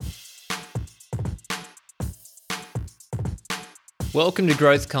Welcome to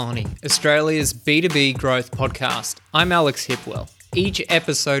Growth Colony, Australia's B2B growth podcast. I'm Alex Hipwell. Each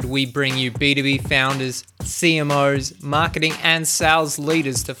episode, we bring you B2B founders, CMOs, marketing and sales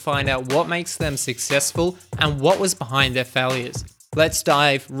leaders to find out what makes them successful and what was behind their failures. Let's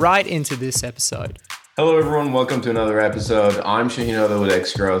dive right into this episode. Hello, everyone. Welcome to another episode. I'm Shaheen Oda with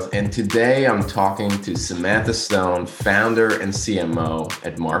X Growth, and today I'm talking to Samantha Stone, founder and CMO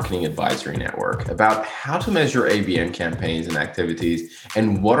at Marketing Advisory Network, about how to measure ABM campaigns and activities,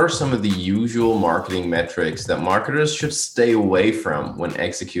 and what are some of the usual marketing metrics that marketers should stay away from when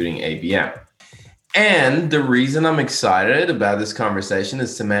executing ABM. And the reason I'm excited about this conversation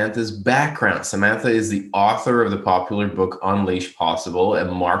is Samantha's background. Samantha is the author of the popular book Unleash Possible, a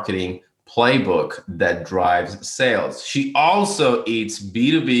marketing playbook that drives sales. She also eats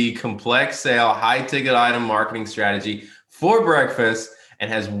B2B complex sale, high ticket item marketing strategy for breakfast and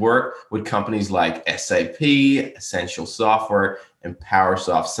has worked with companies like SAP, Essential Software, and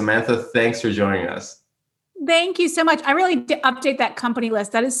PowerSoft. Samantha, thanks for joining us. Thank you so much. I really did update that company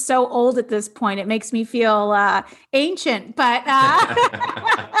list. That is so old at this point. It makes me feel ancient, but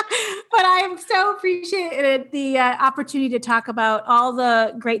but I so appreciated the opportunity to talk about all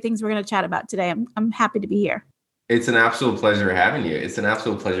the great things we're going to chat about today. I'm happy to be here. It's an absolute pleasure having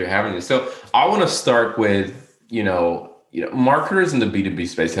you. So I want to start with, marketers in the B2B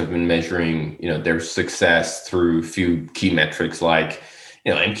space have been measuring, their success through a few key metrics like,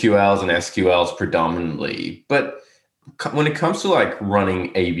 MQLs and SQLs predominantly. But when it comes to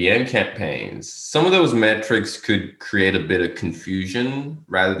running ABM campaigns, some of those metrics could create a bit of confusion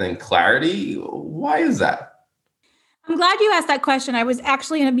rather than clarity. Why is that? I'm glad you asked that question. I was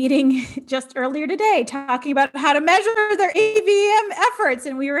actually in a meeting just earlier today talking about how to measure their ABM efforts,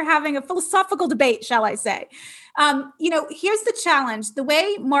 and we were having a philosophical debate, shall I say. Here's the challenge. The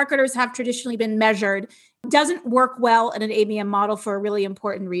way marketers have traditionally been measured doesn't work well in an ABM model for a really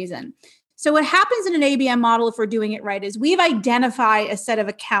important reason. So what happens in an ABM model, if we're doing it right, is we've identified a set of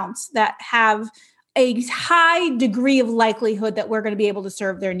accounts that have a high degree of likelihood that we're going to be able to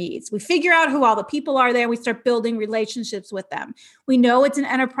serve their needs. We figure out who all the people are there. We start building relationships with them. We know it's an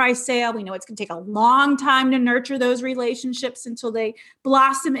enterprise sale. We know it's going to take a long time to nurture those relationships until they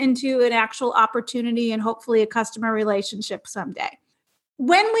blossom into an actual opportunity and hopefully a customer relationship someday.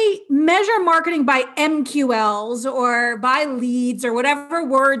 When we measure marketing by MQLs or by leads or whatever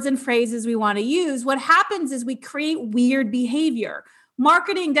words and phrases we want to use, what happens is we create weird behavior.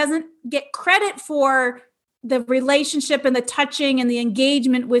 Marketing doesn't get credit for the relationship and the touching and the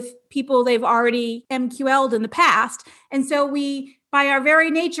engagement with people they've already MQL'd in the past. And so we, by our very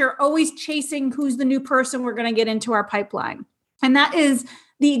nature, always chasing who's the new person we're going to get into our pipeline. And that is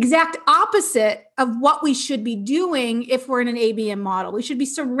the exact opposite of what we should be doing if we're in an ABM model. We should be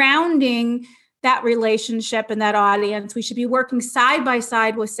surrounding that relationship and that audience. We should be working side by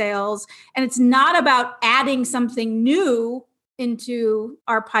side with sales. And it's not about adding something new into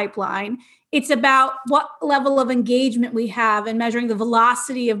our pipeline. It's about what level of engagement we have and measuring the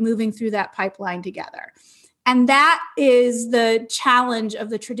velocity of moving through that pipeline together. And that is the challenge of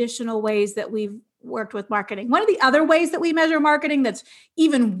the traditional ways that we've worked with marketing. One of the other ways that we measure marketing that's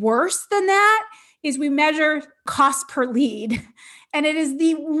even worse than that is we measure cost per lead. And it is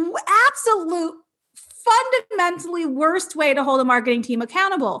the absolute fundamentally worst way to hold a marketing team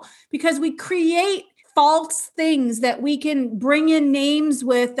accountable because we create false things that we can bring in names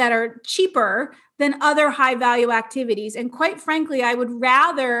with that are cheaper than other high value activities. And quite frankly, I would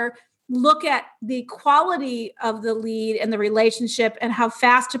rather look at the quality of the lead and the relationship and how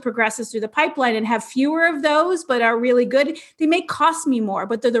fast it progresses through the pipeline and have fewer of those, but are really good. They may cost me more,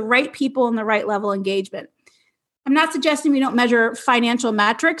 but they're the right people and the right level of engagement. I'm not suggesting we don't measure financial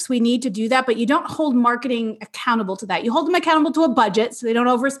metrics. We need to do that, but you don't hold marketing accountable to that. You hold them accountable to a budget so they don't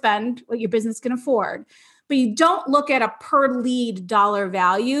overspend what your business can afford. But you don't look at a per lead dollar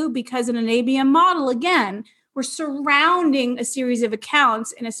value because in an ABM model, again, we're surrounding a series of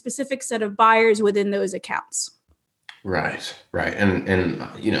accounts and a specific set of buyers within those accounts. Right. And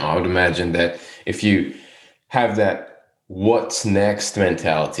I would imagine that if you have that what's next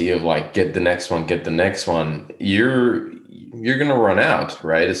mentality of get the next one, you're going to run out,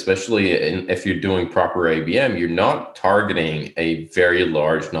 right? Especially if you're doing proper ABM, you're not targeting a very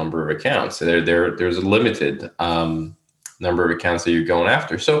large number of accounts. So there's a limited number of accounts that you're going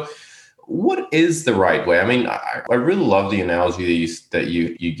after. So what is the right way? I mean, I really love the analogy that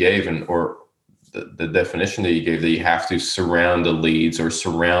you gave or the definition that you gave, that you have to surround the leads or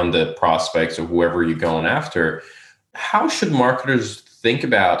surround the prospects or whoever you're going after. How should marketers think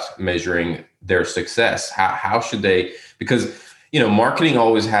about measuring their success? How should they, because, marketing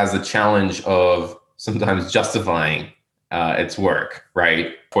always has the challenge of sometimes justifying its work,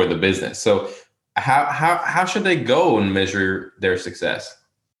 right, for the business. So how should they go and measure their success?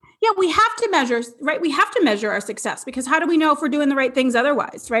 Yeah, we have to measure, right? We have to measure our success, because how do we know if we're doing the right things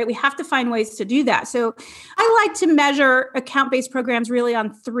otherwise, right? We have to find ways to do that. So I like to measure account-based programs really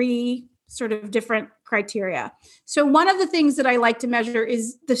on 3 sort of different criteria. So one of the things that I like to measure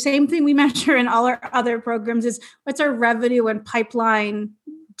is the same thing we measure in all our other programs, is what's our revenue and pipeline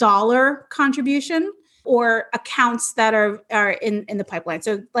dollar contribution, or accounts that are in the pipeline.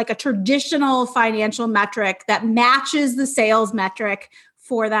 So like a traditional financial metric that matches the sales metric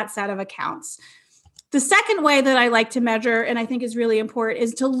for that set of accounts. The second way that I like to measure, and I think is really important,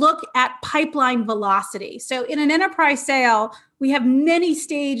 is to look at pipeline velocity. So in an enterprise sale, we have many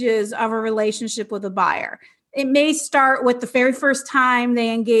stages of a relationship with a buyer. It may start with the very first time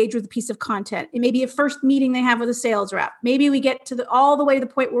they engage with a piece of content. It may be a first meeting they have with a sales rep. Maybe we get to all the way to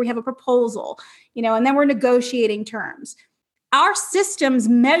the point where we have a proposal, and then we're negotiating terms. Our systems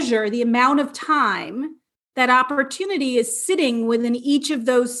measure the amount of time that opportunity is sitting within each of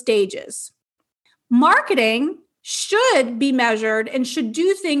those stages. Marketing should be measured and should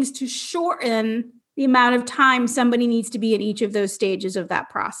do things to shorten the amount of time somebody needs to be in each of those stages of that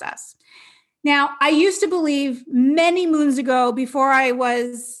process. Now, I used to believe many moons ago, before I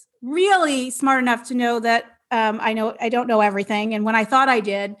was really smart enough to know that I don't know everything, and when I thought I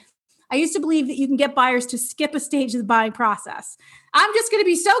did, I used to believe that you can get buyers to skip a stage of the buying process. I'm just going to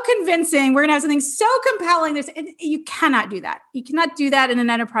be so convincing. We're going to have something so compelling. You cannot do that. You cannot do that in an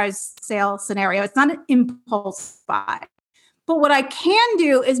enterprise sale scenario. It's not an impulse buy. But what I can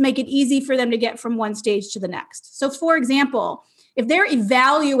do is make it easy for them to get from one stage to the next. So for example, if they're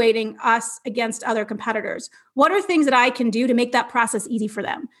evaluating us against other competitors, what are things that I can do to make that process easy for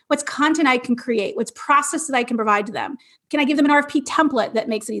them? What's content I can create? What's process that I can provide to them? Can I give them an RFP template that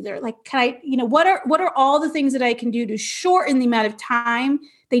makes it easier? Like, what are all the things that I can do to shorten the amount of time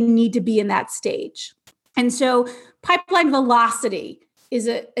they need to be in that stage? And so pipeline velocity is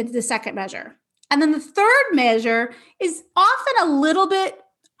the second measure. And then the third measure is often a little bit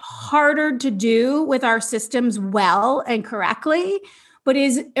harder to do with our systems well and correctly, but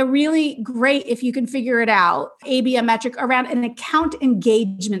is a really great, if you can figure it out, ABM metric around an account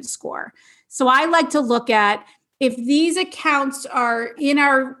engagement score. So I like to look at, if these accounts are in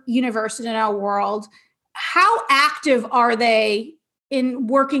our universe and in our world, how active are they in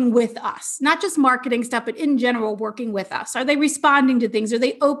working with us? Not just marketing stuff, but in general, working with us. Are they responding to things? Are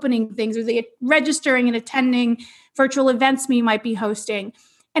they opening things? Are they registering and attending virtual events we might be hosting?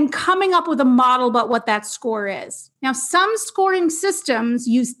 And coming up with a model about what that score is. Now, some scoring systems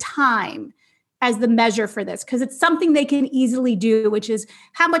use time as the measure for this, because it's something they can easily do, which is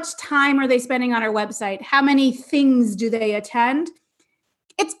how much time are they spending on our website? How many things do they attend?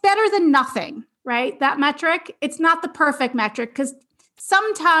 It's better than nothing, right? That metric, it's not the perfect metric, because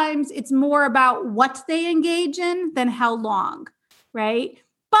sometimes it's more about what they engage in than how long, right?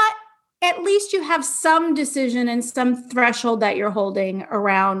 But at least you have some decision and some threshold that you're holding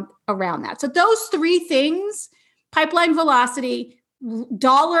around that. So those 3 things, pipeline velocity,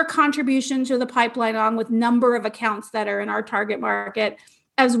 dollar contribution to the pipeline, along with number of accounts that are in our target market,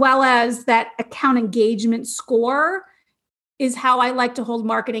 as well as that account engagement score, is how I like to hold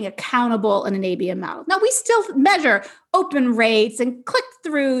marketing accountable in an ABM model. Now, we still measure open rates and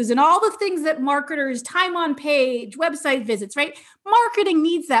click-throughs and all the things that marketers, time on page, website visits, right? Marketing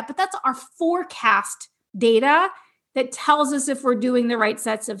needs that, but that's our forecast data that tells us if we're doing the right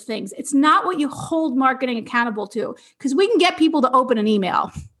sets of things. It's not what you hold marketing accountable to, because we can get people to open an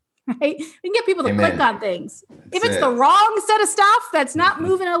email, right? We can get people to click on things. If it's the wrong set of stuff that's not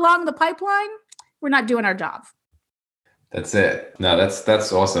moving along the pipeline, we're not doing our job. That's it. No,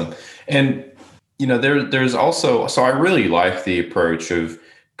 that's awesome. And there's also, so I really like the approach of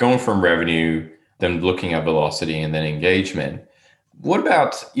going from revenue, then looking at velocity, and then engagement. What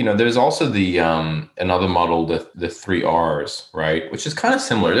about, there's also the another model, the 3 R's, right? Which is kind of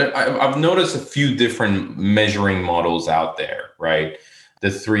similar. I've noticed a few different measuring models out there, right? The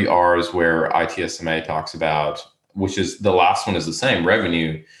 3 R's where ITSMA talks about, which is the last one is the same,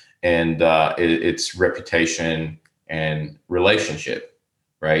 revenue, and it's reputation and relationship,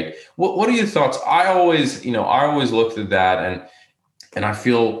 right? What are your thoughts? I always looked at that and I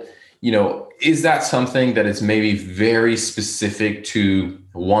feel, is that something that is maybe very specific to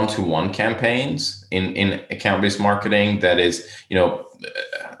one-to-one campaigns in account-based marketing? That is,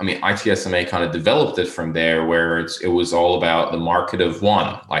 ITSMA kind of developed it from there, where it was all about the market of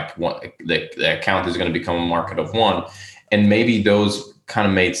one, like the account is going to become a market of one. And maybe those kind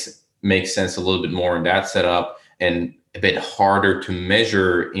of make sense a little bit more in that setup, and a bit harder to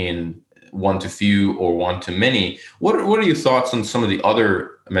measure in one to few or one to many. What are your thoughts on some of the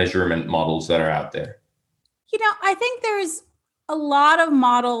other measurement models that are out there? I think there's a lot of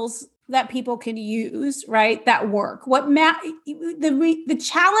models that people can use, right, that work. The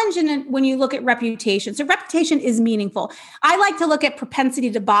challenge when you look at reputation, so reputation is meaningful. I like to look at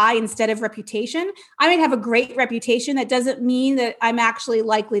propensity to buy instead of reputation. I might have a great reputation. That doesn't mean that I'm actually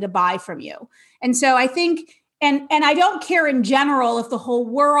likely to buy from you. And so I think, and I don't care in general if the whole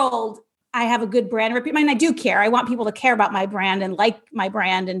world, I have a good brand reputation. I mean, I do care. I want people to care about my brand and like my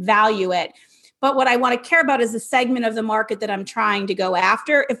brand and value it. But what I want to care about is the segment of the market that I'm trying to go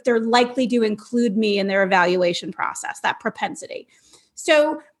after, if they're likely to include me in their evaluation process, that propensity.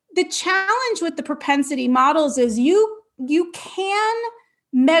 So the challenge with the propensity models is you can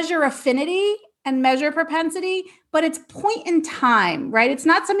measure affinity and measure propensity, but it's point in time, right? It's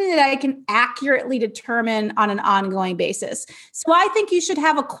not something that I can accurately determine on an ongoing basis. So I think you should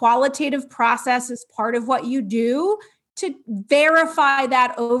have a qualitative process as part of what you do to verify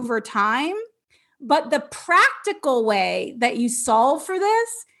that over time. But the practical way that you solve for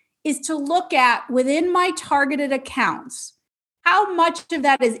this is to look at within my targeted accounts, how much of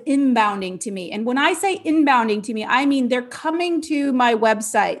that is inbounding to me. And when I say inbounding to me, I mean they're coming to my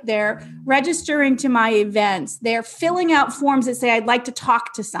website, they're registering to my events, they're filling out forms that say, I'd like to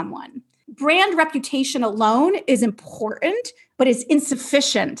talk to someone. Brand reputation alone is important, but it's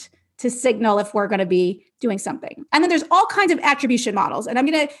insufficient to signal if we're going to be doing something. And then there's all kinds of attribution models. And I'm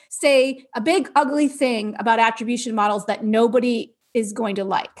going to say a big, ugly thing about attribution models that nobody is going to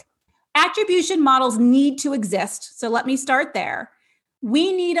like. Attribution models need to exist. So let me start there.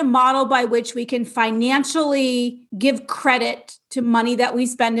 We need a model by which we can financially give credit to money that we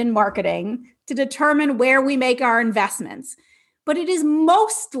spend in marketing to determine where we make our investments. But it is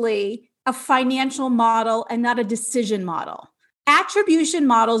mostly a financial model and not a decision model. Attribution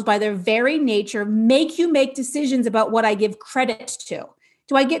models, by their very nature, make you make decisions about what I give credit to.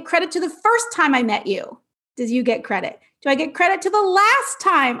 Do I get credit to the first time I met you? Does you get credit? Do I get credit to the last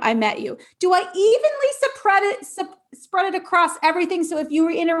time I met you? Do I evenly spread it across everything? So if you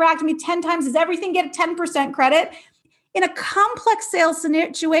interact with me 10 times, does everything get 10% credit? In a complex sales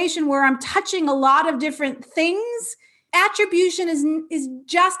situation where I'm touching a lot of different things, attribution is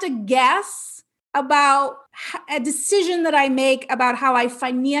just a guess about a decision that I make about how I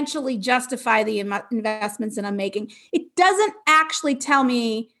financially justify the investments that I'm making. It doesn't actually tell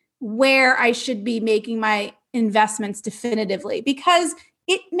me where I should be making my investments definitively, because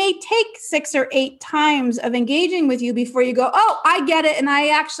it may take 6 or 8 times of engaging with you before you go, oh, I get it. And I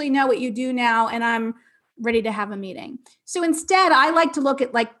actually know what you do now. And I'm ready to have a meeting. So instead, I like to look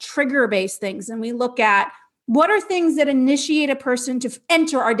at like trigger-based things. And we look at what are things that initiate a person to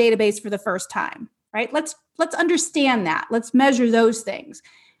enter our database for the first time, right? Let's understand that. Let's measure those things.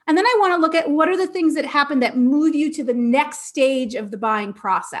 And then I want to look at what are the things that happen that move you to the next stage of the buying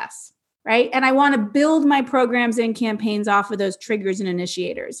process, right? And I want to build my programs and campaigns off of those triggers and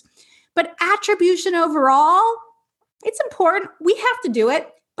initiators. But attribution overall, it's important. We have to do it,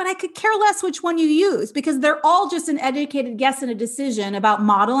 but I could care less which one you use because they're all just an educated guess and a decision about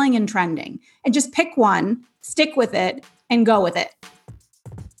modeling and trending. And just pick one, stick with it, and go with it.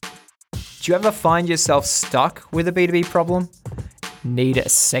 Do you ever find yourself stuck with a B2B problem? Need a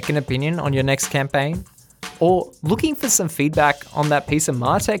second opinion on your next campaign? Or looking for some feedback on that piece of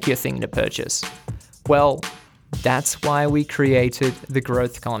MarTech you're thinking to purchase? Well, that's why we created the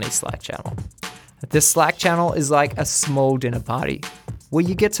Growth Colony Slack channel. This Slack channel is like a small dinner party where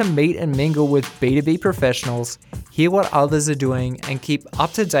you get to meet and mingle with B2B professionals, hear what others are doing, and keep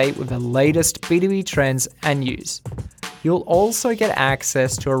up to date with the latest B2B trends and news. You'll also get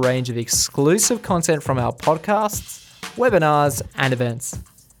access to a range of exclusive content from our podcasts, webinars, and events.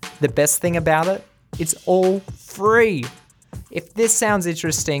 The best thing about it, it's all free. If this sounds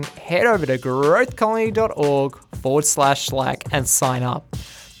interesting, head over to growthcolony.org/Slack and sign up.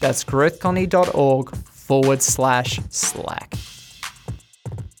 That's growthcolony.org/Slack.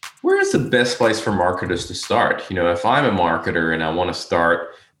 Where is the best place for marketers to start? If I'm a marketer and I want to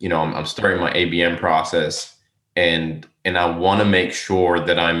start, I'm starting my ABM process and I want to make sure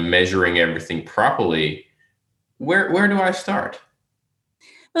that I'm measuring everything properly, where do I start?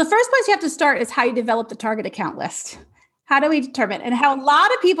 Well, the first place you have to start is how you develop the target account list. How do we determine? And how a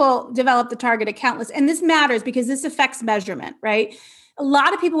lot of people develop the target account list. And this matters because this affects measurement, right? A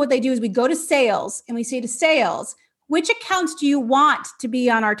lot of people, what they do is we go to sales and we say to sales, which accounts do you want to be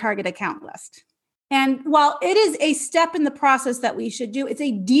on our target account list? And while it is a step in the process that we should do, it's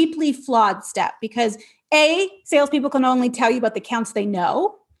a deeply flawed step because A, salespeople can only tell you about the accounts they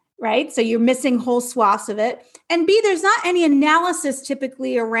know. right? So you're missing whole swaths of it. And B, there's not any analysis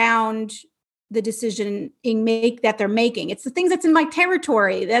typically around the decision that they're making. It's the things that's in my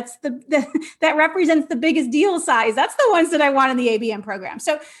territory. That's that represents the biggest deal size. That's the ones that I want in the ABM program.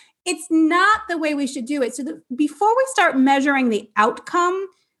 So it's not the way we should do it. So before we start measuring the outcome,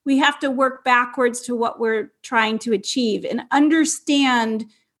 we have to work backwards to what we're trying to achieve and understand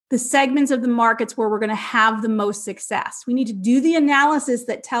the segments of the markets where we're going to have the most success. We need to do the analysis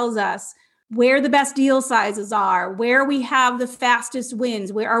that tells us where the best deal sizes are, where we have the fastest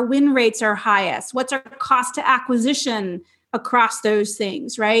wins, where our win rates are highest, what's our cost to acquisition across those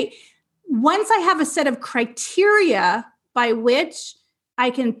things, right? Once I have a set of criteria by which I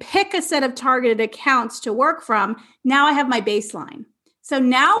can pick a set of targeted accounts to work from, now I have my baseline. So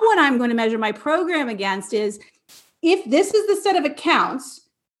now what I'm going to measure my program against is, if this is the set of accounts,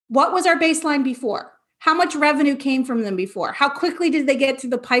 what was our baseline before? How much revenue came from them before? How quickly did they get to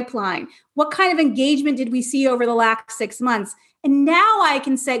the pipeline? What kind of engagement did we see over the last 6 months? And now I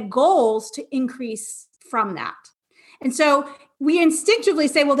can set goals to increase from that. And so we instinctively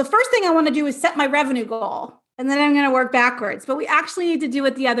say, well, the first thing I want to do is set my revenue goal, and then I'm going to work backwards. But we actually need to do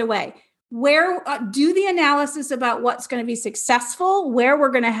it the other way. Do the analysis about what's going to be successful, where we're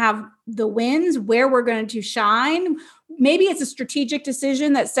going to have the wins, where we're going to shine. Maybe it's a strategic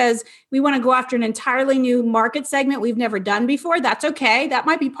decision that says we want to go after an entirely new market segment we've never done before. That's okay. That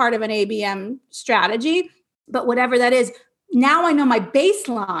might be part of an ABM strategy. But whatever that is, now I know my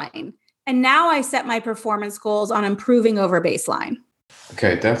baseline, and now I set my performance goals on improving over baseline.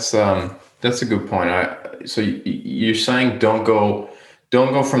 Okay, that's a good point. So you're saying don't go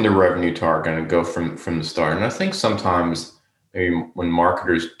from the revenue target and go from the start. And I think sometimes maybe when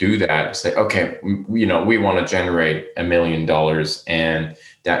marketers do that, say, okay, we want to generate $1 million, and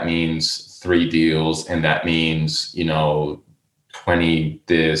that means 3 deals, and that means 20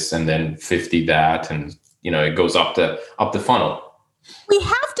 this, and then 50 that, and it goes up the funnel.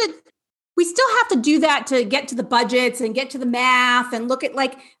 We still have to do that to get to the budgets and get to the math and look at,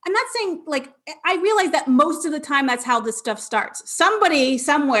 I'm not saying, I realize that most of the time that's how this stuff starts. Somebody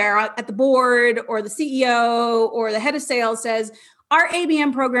somewhere at the board or the CEO or the head of sales says, our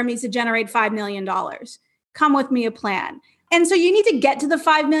ABM program needs to generate $5 million. Come with me a plan. And so you need to get to the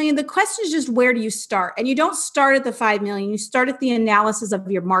 5 million. The question is just, where do you start? And you don't start at the 5 million. You start at the analysis of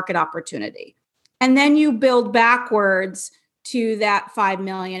your market opportunity. And then you build backwards to that 5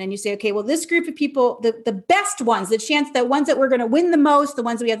 million. And you say, okay, well, this group of people, the best ones, the ones that we're going to win the most, the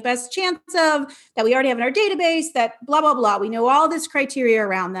ones that we have the best chance of, that we already have in our database, that blah, blah, blah. We know all this criteria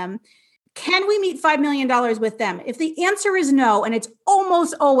around them. Can we meet $5 million with them? If the answer is no, and it's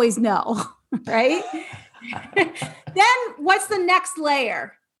almost always no, right? Then what's the next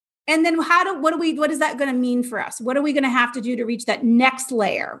layer? And then what is that going to mean for us? What are we going to have to do to reach that next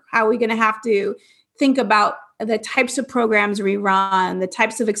layer? How are we going to have to think about the types of programs we run, the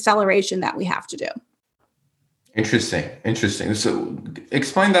types of acceleration that we have to do? Interesting. So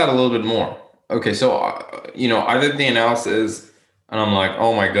explain that a little bit more. Okay. So, I did the analysis and I'm like,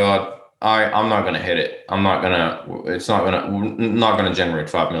 oh my God, I'm not going to hit it. It's not going to generate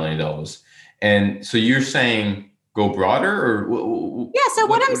 $5 million. And so you're saying go broader, or? Yeah. So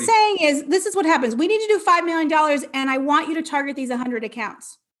what I'm saying is, this is what happens. We need to do $5 million, and I want you to target these 100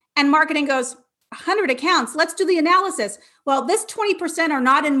 accounts. And marketing goes, 100 accounts, let's do the analysis. Well, this 20% are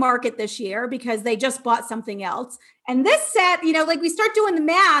not in market this year because they just bought something else. And this set, we start doing the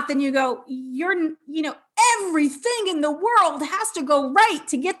math, and you go, everything in the world has to go right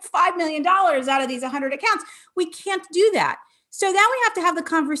to get $5 million out of these 100 accounts. We can't do that. So now we have to have the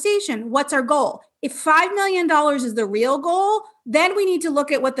conversation. What's our goal? If $5 million is the real goal, then we need to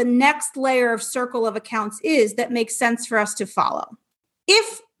look at what the next layer of circle of accounts is that makes sense for us to follow.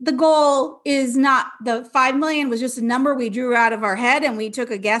 If the goal is not, the 5 million was just a number we drew out of our head and we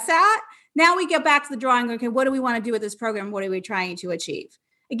took a guess at, now we get back to the drawing board. Okay, what do we want to do with this program? What are we trying to achieve?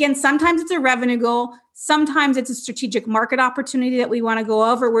 Again, sometimes it's a revenue goal. Sometimes it's a strategic market opportunity that we want to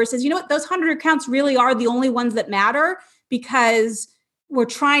go over, where it says, those 100 accounts really are the only ones that matter because we're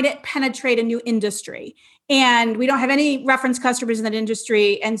trying to penetrate a new industry and we don't have any reference customers in that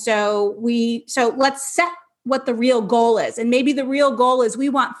industry. And so let's set what the real goal is. And maybe the real goal is we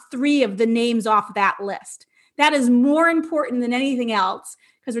want 3 of the names off that list. That is more important than anything else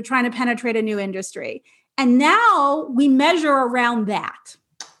because we're trying to penetrate a new industry. And now we measure around that.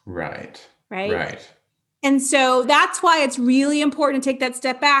 Right. And so that's why it's really important to take that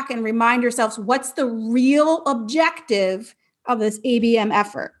step back and remind yourselves, what's the real objective of this ABM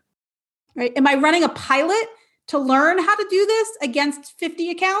effort, right? Am I running a pilot to learn how to do this against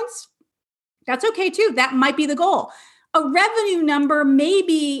 50 accounts? That's okay too. That might be the goal. A revenue number may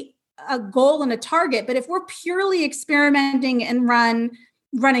be a goal and a target. But if we're purely experimenting and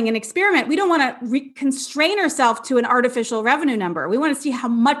running an experiment, we don't want to constrain ourselves to an artificial revenue number. We want to see how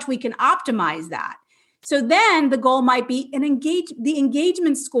much we can optimize that. So then the goal might be the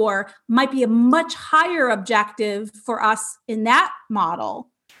engagement score might be a much higher objective for us in that model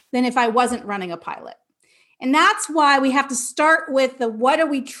than if I wasn't running a pilot. And that's why we have to start with what are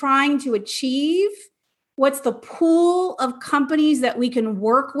we trying to achieve? What's the pool of companies that we can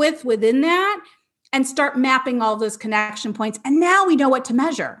work with within that, and start mapping all those connection points. And now we know what to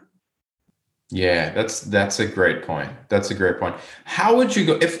measure. Yeah, that's a great point. That's a great point. How would you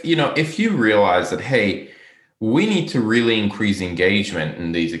go if you realize that, hey, we need to really increase engagement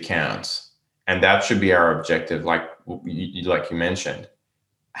in these accounts, and that should be our objective, like you mentioned.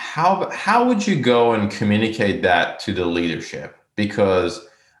 How would you go and communicate that to the leadership? Because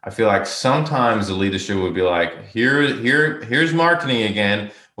I feel like sometimes the leadership would be like, here's marketing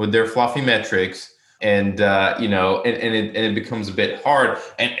again with their fluffy metrics, and it becomes a bit hard.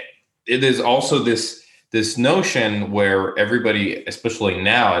 And it is also this notion where everybody, especially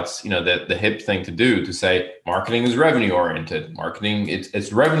now, it's the hip thing to do, to say marketing is revenue oriented. Marketing,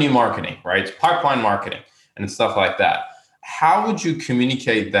 it's revenue marketing, right? It's pipeline marketing and stuff like that. How would you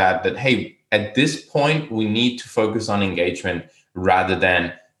communicate that hey, at this point we need to focus on engagement rather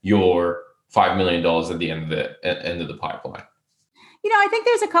than your $5 million at the end of the pipeline? I think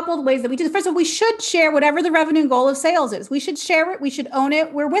there's a couple of ways that we do. First of all, we should share whatever the revenue goal of sales is. We should share it. We should own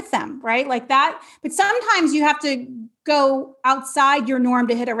it. We're with them, right? Like that. But sometimes you have to go outside your norm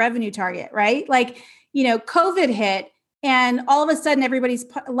to hit a revenue target, right? Like, COVID hit, and all of a sudden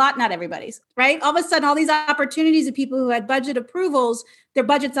not everybody's, right? All of a sudden, all these opportunities of people who had budget approvals, their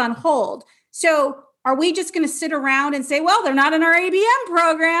budget's on hold. So are we just going to sit around and say, well, they're not in our ABM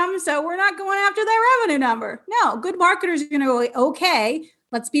program, so we're not going after their revenue number? No, good marketers are going to go, okay,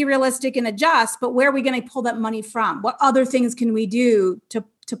 let's be realistic and adjust, but where are we going to pull that money from? What other things can we do to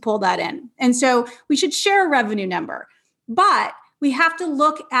pull that in? And so we should share a revenue number, but we have to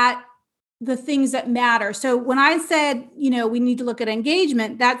look at the things that matter. So when I said, we need to look at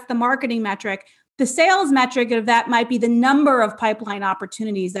engagement, that's the marketing metric. The sales metric of that might be the number of pipeline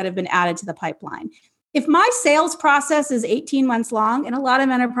opportunities that have been added to the pipeline. If my sales process is 18 months long, and a lot of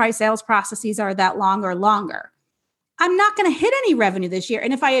enterprise sales processes are that long or longer, I'm not going to hit any revenue this year.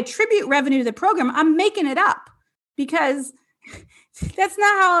 And if I attribute revenue to the program, I'm making it up, because that's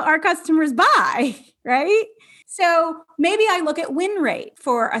not how our customers buy, right? So maybe I look at win rate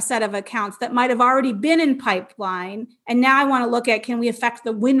for a set of accounts that might have already been in pipeline. And now I want to look at, can we affect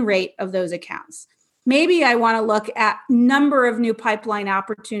the win rate of those accounts? Maybe I want to look at number of new pipeline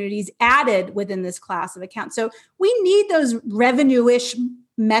opportunities added within this class of accounts. So we need those revenue-ish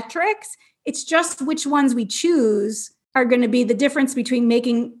metrics. It's just which ones we choose are going to be the difference between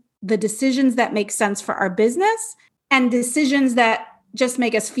making the decisions that make sense for our business and decisions that just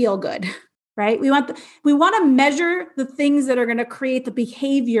make us feel good, right? We want to measure the things that are going to create the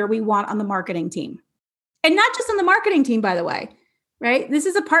behavior we want on the marketing team. And not just on the marketing team, by the way. Right? This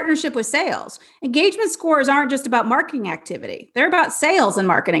is a partnership with sales. Engagement scores aren't just about marketing activity. They're about sales and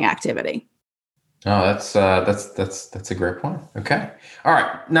marketing activity. Oh, that's a great point. Okay. All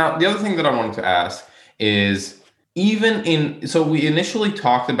right. Now, the other thing that I wanted to ask is, so we initially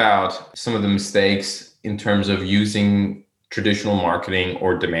talked about some of the mistakes in terms of using traditional marketing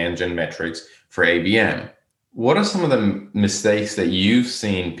or demand gen metrics for ABM. What are some of the mistakes that you've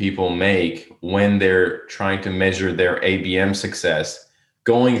seen people make when they're trying to measure their ABM success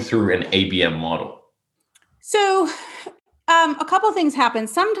going through an ABM model? So a couple of things happen.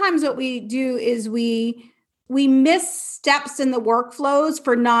 Sometimes what we do is we miss steps in the workflows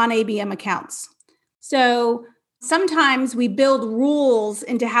for non-ABM accounts. So sometimes we build rules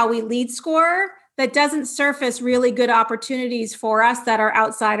into how we lead score that doesn't surface really good opportunities for us that are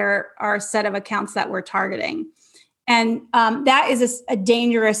outside our set of accounts that we're targeting. And that is a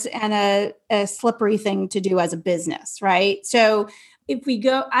dangerous and a slippery thing to do as a business, right? So if we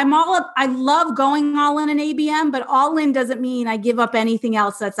go, I love going all in an ABM, but all in doesn't mean I give up anything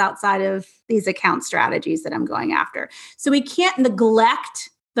else that's outside of these account strategies that I'm going after. So we can't neglect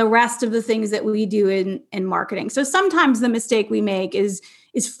the rest of the things that we do in marketing. So sometimes the mistake we make is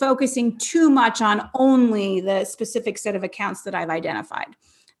focusing too much on only the specific set of accounts that I've identified.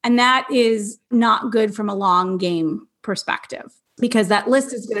 And that is not good from a long game perspective, because that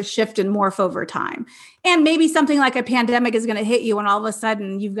list is going to shift and morph over time. And maybe something like a pandemic is going to hit you, and all of a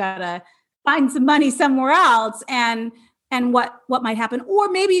sudden you've got to find some money somewhere else, and what might happen. Or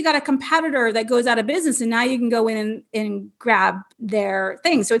maybe you got a competitor that goes out of business, and now you can go in and grab their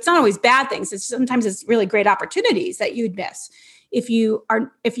things. So it's not always bad things. Sometimes it's really great opportunities that you'd miss. if you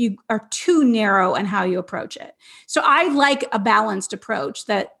are too narrow in how you approach it. So I like a balanced approach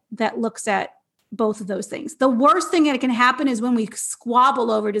that looks at both of those things. The worst thing that can happen is when we squabble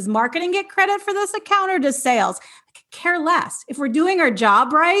over, does marketing get credit for this account or does sales? I could care less. If we're doing our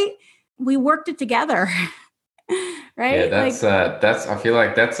job right, we worked it together. Right? Yeah, that's I feel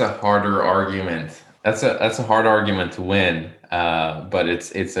like that's a harder argument. That's a hard argument to win. But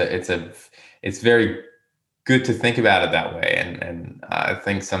it's very good to think about it that way. And I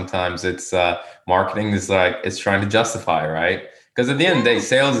think sometimes it's marketing is like it's trying to justify, right? Because at the end of the day,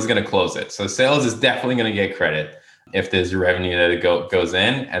 sales is going to close it. So sales is definitely going to get credit if there's revenue that goes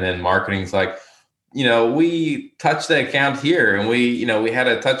in. And then marketing's like, we touched the account here and we had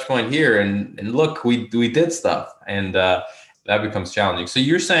a touch point here and look, we did stuff. And that becomes challenging. So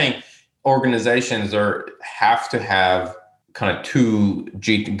you're saying organizations have to have kind of two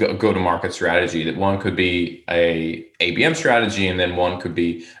go-to-market strategy. That one could be a ABM strategy and then one could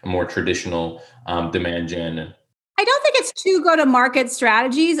be a more traditional demand gen. I don't think it's two go-to-market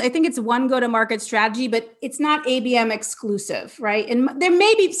strategies. I think it's one go-to-market strategy, but it's not ABM exclusive, right? And there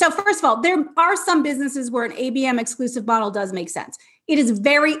may be, so first of all, there are some businesses where an ABM exclusive model does make sense. It is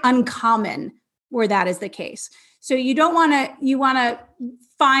very uncommon where that is the case. So you want to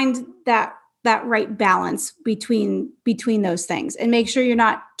find that right balance between those things and make sure you're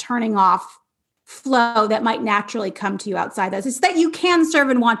not turning off flow that might naturally come to you outside those. It's that you can serve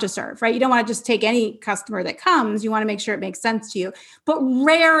and want to serve, right? You don't want to just take any customer that comes. You want to make sure it makes sense to you. But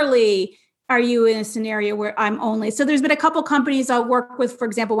rarely are you in a scenario where so there's been a couple companies I'll work with, for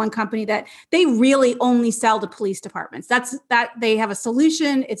example, one company that they really only sell to police departments. That they have a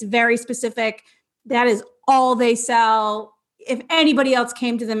solution. It's very specific. That is all they sell. If anybody else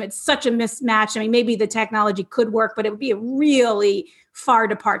came to them, it's such a mismatch. I mean, maybe the technology could work, but it would be a really far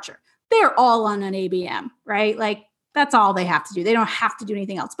departure. They're all on an ABM, right? Like that's all they have to do. They don't have to do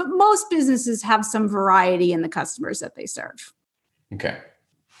anything else. But most businesses have some variety in the customers that they serve. Okay.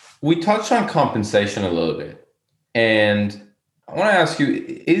 We touched on compensation a little bit. And I want to ask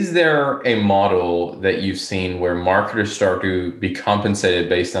you, is there a model that you've seen where marketers start to be compensated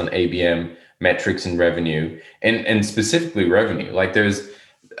based on ABM metrics and revenue and specifically revenue? Like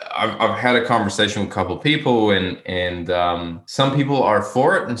I've had a conversation with a couple of people and some people are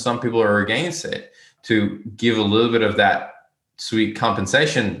for it and some people are against it, to give a little bit of that sweet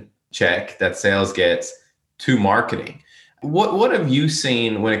compensation check that sales gets to marketing. What have you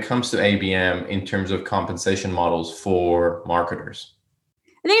seen when it comes to ABM in terms of compensation models for marketers?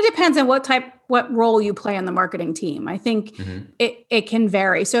 I think it depends on what role you play on the marketing team. I think it can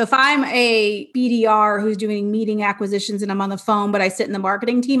vary. So if I'm a BDR who's doing meeting acquisitions and I'm on the phone, but I sit in the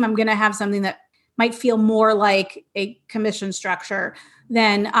marketing team, I'm going to have something that might feel more like a commission structure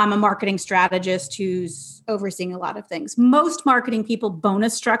than I'm a marketing strategist who's overseeing a lot of things. Most marketing people,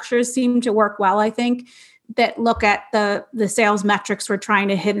 bonus structures seem to work well, I think, that look at the sales metrics we're trying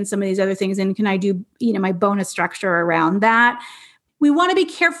to hit and some of these other things. And can I do, my bonus structure around that? We want to be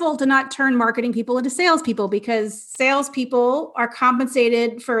careful to not turn marketing people into salespeople, because salespeople are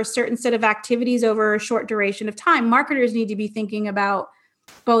compensated for a certain set of activities over a short duration of time. Marketers need to be thinking about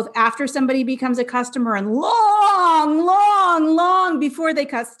both after somebody becomes a customer and long before they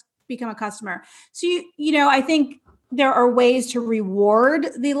become a customer. So, I think there are ways to reward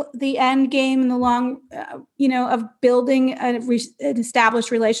the end game in the long, of building an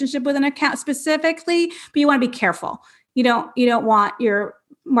established relationship with an account specifically, but you want to be careful. You don't want your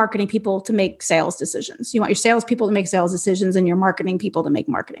marketing people to make sales decisions. You want your salespeople to make sales decisions and your marketing people to make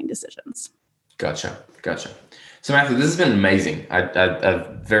marketing decisions. Gotcha. Samantha, this has been amazing. I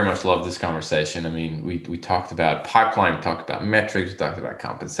very much love this conversation. I mean, we talked about pipeline, we talked about metrics, we talked about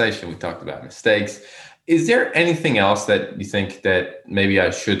compensation, we talked about mistakes. Is there anything else that you think that maybe I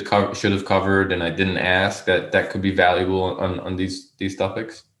should have covered and I didn't ask that could be valuable on these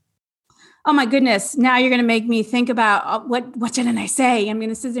topics? Oh my goodness. Now you're going to make me think about what didn't I say? I'm going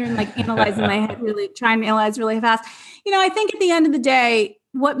to sit there and analyze in my head, really trying to analyze really fast. I think at the end of the day,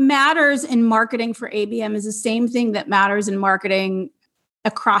 what matters in marketing for ABM is the same thing that matters in marketing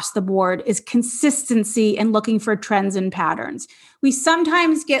across the board, is consistency and looking for trends and patterns. We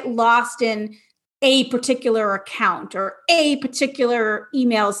sometimes get lost in a particular account or a particular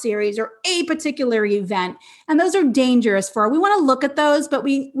email series or a particular event. And those are dangerous we want to look at those, but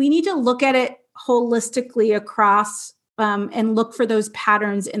we need to look at it holistically across and look for those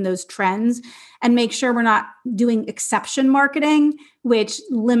patterns and those trends and make sure we're not doing exception marketing, which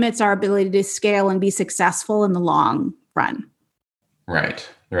limits our ability to scale and be successful in the long run. Right.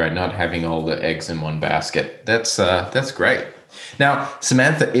 Not having all the eggs in one basket. That's great. Now,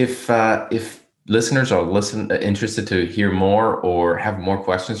 Samantha, if listeners are interested to hear more or have more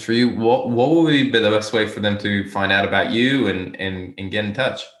questions for you, what will be the best way for them to find out about you and get in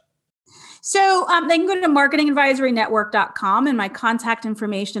touch? So they can go to marketingadvisorynetwork.com and my contact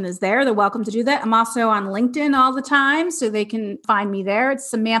information is there. They're welcome to do that. I'm also on LinkedIn all the time, so they can find me there. It's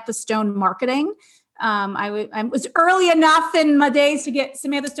Samantha Stone Marketing. I was early enough in my days to get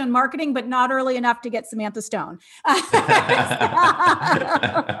Samantha Stone Marketing, but not early enough to get Samantha Stone.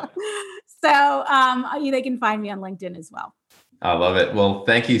 So they can find me on LinkedIn as well. I love it. Well,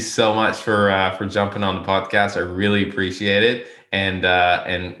 thank you so much for jumping on the podcast. I really appreciate it. And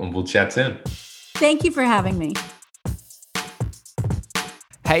we'll chat soon. Thank you for having me.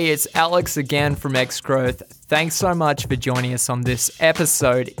 Hey, it's Alex again from X-Growth. Thanks so much for joining us on this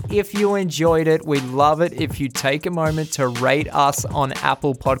episode. If you enjoyed it, we'd love it if you take a moment to rate us on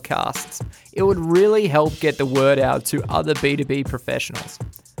Apple Podcasts. It would really help get the word out to other B2B professionals.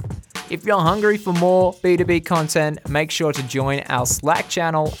 If you're hungry for more B2B content, make sure to join our Slack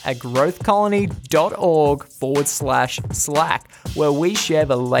channel at growthcolony.org/Slack, where we share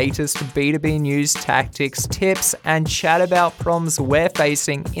the latest B2B news, tactics, tips, and chat about problems we're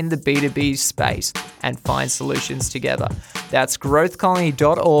facing in the B2B space and find solutions together. That's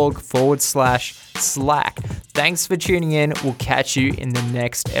growthcolony.org/Slack. Thanks for tuning in. We'll catch you in the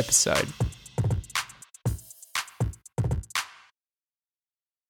next episode.